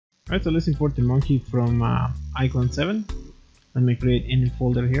Alright, so let's import the monkey from iClone 7. Let me create a new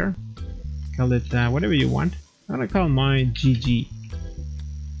folder here. Call it whatever you want. I'm gonna call mine GG.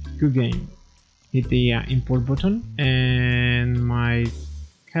 Good game. Hit the import button, and my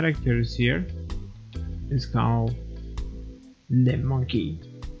character is here. It's called the monkey.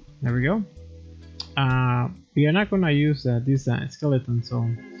 There we go. We are not gonna use this skeleton, so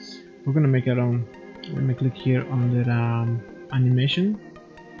we're gonna make our own. Let me click here on the animation,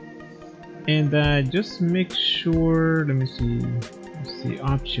 and just make sure. Let me see. Let's see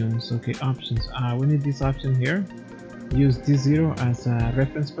options. Okay, options. We need this option here. Use this0 as a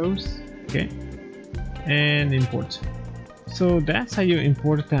reference pose. Okay, and import. So that's how you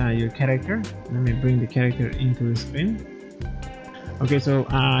import your character. Let me bring the character into the screen. Okay, so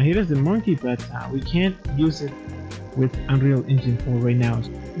here is the monkey, but we can't use it with Unreal Engine 4 right now.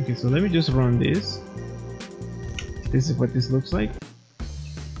 Okay, so let me just run this. This is what this looks like.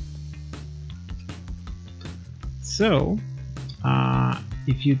 So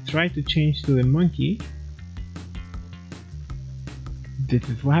if you try to change to the monkey, this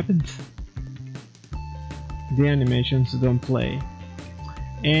is what happens. The animations don't play,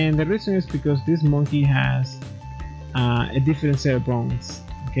 and the reason is because this monkey has a different set of bones.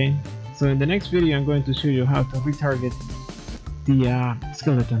 Okay, so in the next video I'm going to show you how to retarget the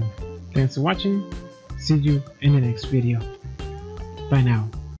skeleton. Thanks for watching. See you in the next video. Bye now.